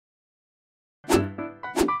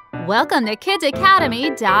Welcome to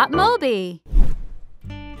kidsacademy.mobi.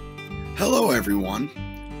 Hello everyone.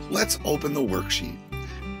 Let's open the worksheet.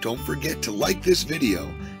 Don't forget to like this video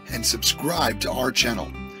and subscribe to our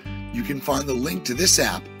channel. You can find the link to this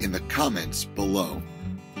app in the comments below.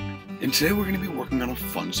 And today we're going to be working on a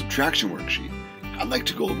fun subtraction worksheet. I'd like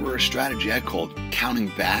to go over a strategy I called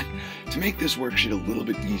counting back to make this worksheet a little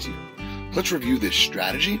bit easier. Let's review this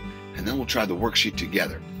strategy and then we'll try the worksheet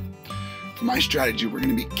together. For my strategy, we're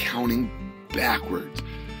going to be counting backwards.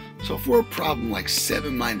 So for a problem like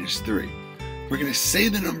 7 minus 3, we're going to say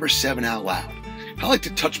the number 7 out loud. I like to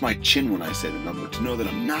touch my chin when I say the number to know that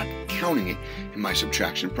I'm not counting it in my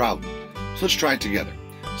subtraction problem. So let's try it together.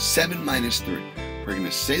 7 minus 3. We're going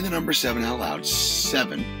to say the number 7 out loud,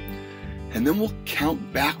 7, and then we'll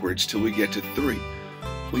count backwards till we get to 3.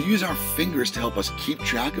 We'll use our fingers to help us keep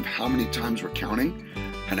track of how many times we're counting,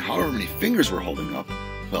 and however many fingers we're holding up,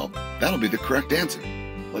 well, that'll be the correct answer.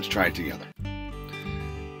 Let's try it together.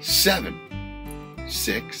 7,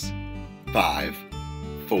 6, 5,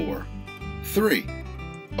 4, 3.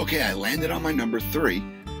 Okay, I landed on my number 3.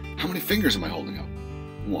 How many fingers am I holding up?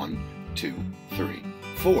 1, 2, 3,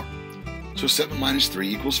 4. So 7 minus 3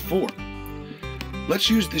 equals 4. Let's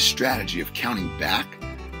use this strategy of counting back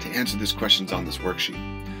to answer these questions on this worksheet.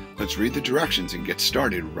 Let's read the directions and get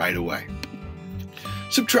started right away.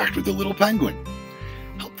 Subtract with the little penguin.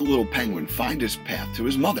 Help the little penguin find his path to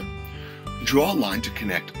his mother. Draw a line to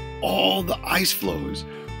connect all the ice floes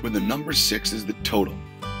where the number 6 is the total.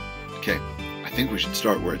 Okay, I think we should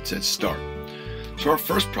start where it says start. So our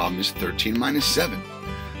first problem is 13 minus 7.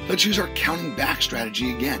 Let's use our counting back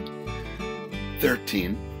strategy again.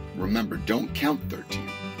 13, remember, don't count 13.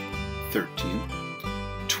 13,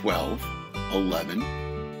 12, 11,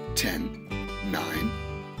 10, 9,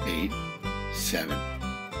 8, 7.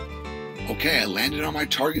 Okay, I landed on my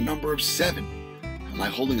target number of 7. Am I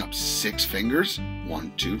holding up 6 fingers?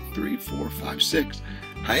 1, 2, 3, 4, 5, 6.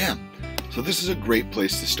 I am. So this is a great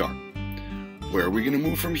place to start. Where are we going to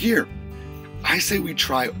move from here? I say we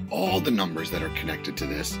try all the numbers that are connected to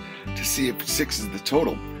this to see if 6 is the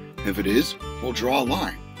total. If it is, we'll draw a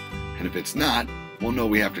line. And if it's not, we'll know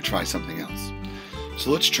we have to try something else.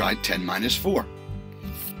 So let's try 10 minus 4.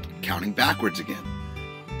 Counting backwards again.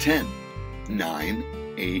 10, 9,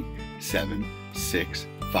 8, 7, 6,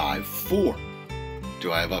 5, 4.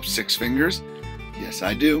 Do I have up 6 fingers? Yes,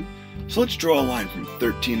 I do. So let's draw a line from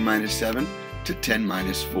 13 minus 7 to 10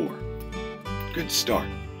 minus 4. Good start.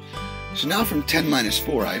 So now from 10 minus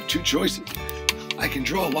 4, I have 2 choices. I can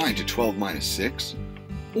draw a line to 12 minus 6,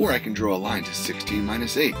 or I can draw a line to 16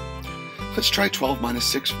 minus 8. Let's try 12 minus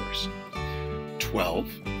 6 first. 12,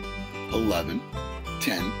 11,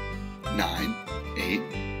 10, 9, 8,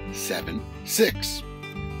 7, 6.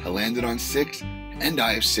 I landed on 6, and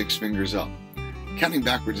I have 6 fingers up. Counting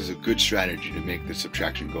backwards is a good strategy to make the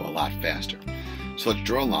subtraction go a lot faster. So let's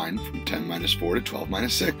draw a line from 10 minus 4 to 12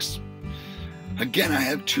 minus 6. Again, I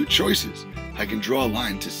have 2 choices. I can draw a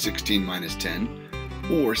line to 16 minus 10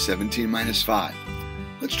 or 17 minus 5.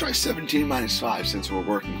 Let's try 17 minus 5 since we're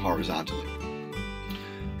working horizontally.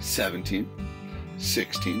 17,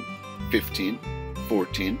 16, 15,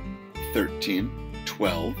 14, 13,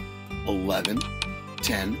 12, 11,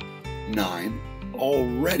 10, 9.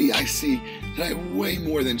 Already I see that I have way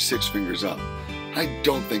more than 6 fingers up. I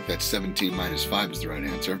don't think that 17 minus 5 is the right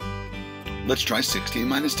answer. Let's try 16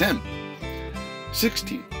 minus 10.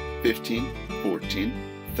 16, 15, 14,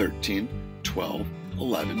 13, 12,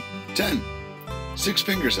 11, 10. 6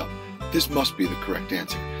 fingers up. This must be the correct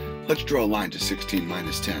answer. Let's draw a line to 16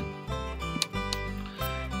 minus 10.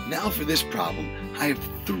 Now for this problem, I have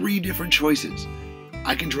 3 different choices.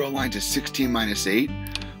 I can draw a line to 16 minus 8,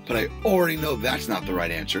 but I already know that's not the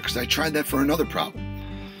right answer because I tried that for another problem.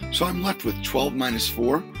 So I'm left with 12 minus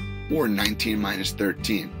 4 or 19 minus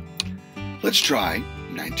 13. Let's try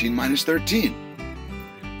 19 minus 13.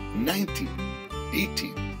 19,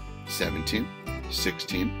 18, 17,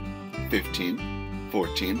 16, 15,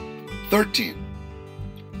 14, 13.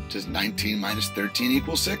 Does 19 minus 13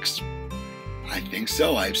 equal 6? I think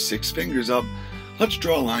so. I have 6 fingers up. Let's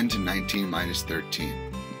draw a line to 19 minus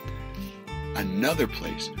 13. Another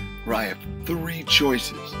place where I have 3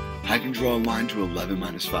 choices. I can draw a line to 11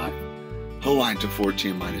 minus 5, a line to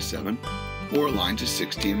 14 minus 7, or a line to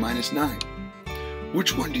 16 minus 9.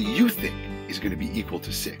 Which one do you think is going to be equal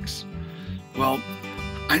to 6? Well,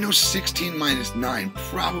 I know 16 minus 9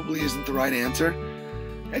 probably isn't the right answer.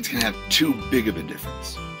 It's going to have too big of a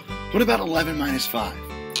difference. What about 11 minus 5?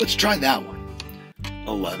 Let's try that one.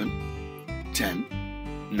 11, 10,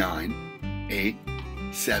 9, 8,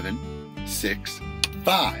 7, 6,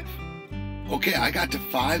 5. Okay, I got to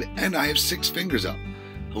 5 and I have 6 fingers up.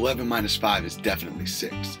 11 minus 5 is definitely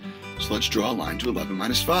 6. So let's draw a line to 11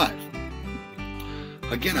 minus 5.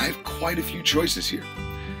 Again, I have quite a few choices here.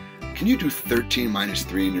 Can you do 13 minus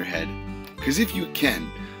 3 in your head? Because if you can,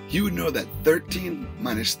 you would know that 13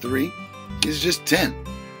 minus 3 is just 10.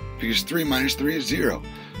 Because 3 minus 3 is 0.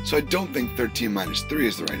 So I don't think 13 minus 3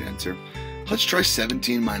 is the right answer. Let's try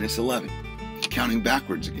 17 minus 11. Counting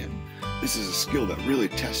backwards again. This is a skill that really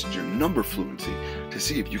tests your number fluency to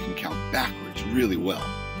see if you can count backwards really well.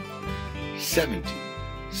 17,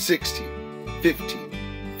 16, 15,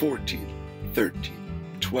 14, 13,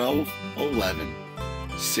 12, 11.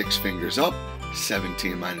 6 fingers up.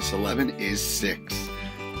 17 minus 11 is 6.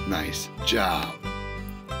 Nice job.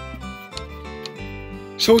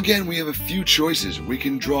 So again, we have a few choices. We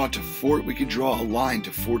can draw a line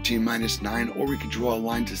to 14 minus 9, or we could draw a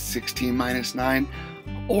line to 16 minus 9,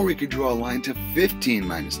 or we could draw a line to 15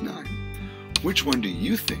 minus 9. Which one do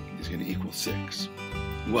you think is going to equal 6?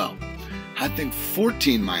 Well, I think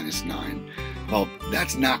 14 minus 9, well,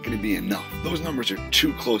 that's not going to be enough. Those numbers are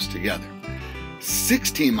too close together.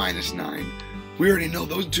 16 minus 9, we already know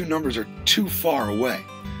those two numbers are too far away.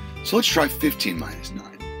 So let's try 15 minus 9.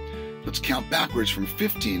 Let's count backwards from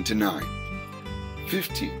 15 to 9.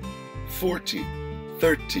 15, 14,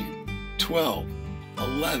 13, 12,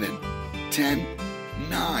 11, 10,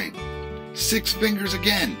 9. 6 fingers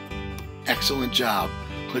again. Excellent job.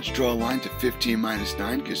 Let's draw a line to 15 minus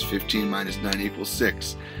 9 because 15 minus 9 equals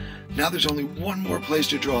 6. Now there's only one more place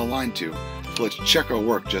to draw a line to, so let's check our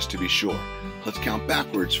work just to be sure. Let's count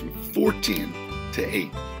backwards from 14 to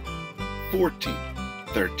 8. 14,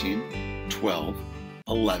 13, 12,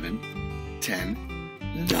 11,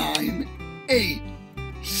 10, 9, 8.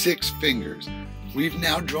 6 fingers. We've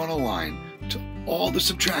now drawn a line to all the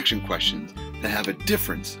subtraction questions that have a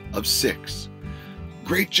difference of 6.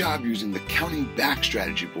 Great job using the counting back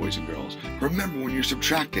strategy, boys and girls. Remember when you're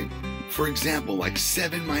subtracting, for example, like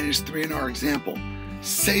 7 minus 3 in our example,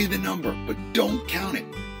 say the number, but don't count it.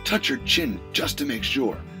 Touch your chin just to make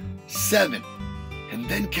sure. 7. And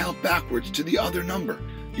then count backwards to the other number,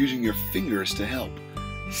 using your fingers to help.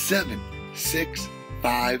 7, 6,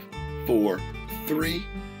 5, 4, 3.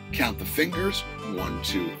 Count the fingers. 1,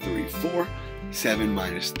 2, 3, 4. 7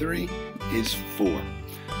 minus 3 is 4.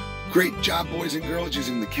 Great job, boys and girls,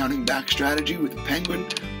 using the counting back strategy with the penguin.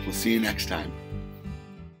 We'll see you next time.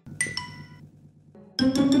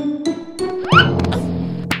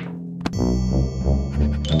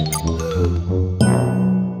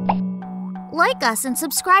 Like us and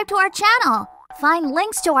subscribe to our channel. Find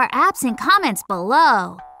links to our apps and comments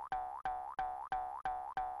below.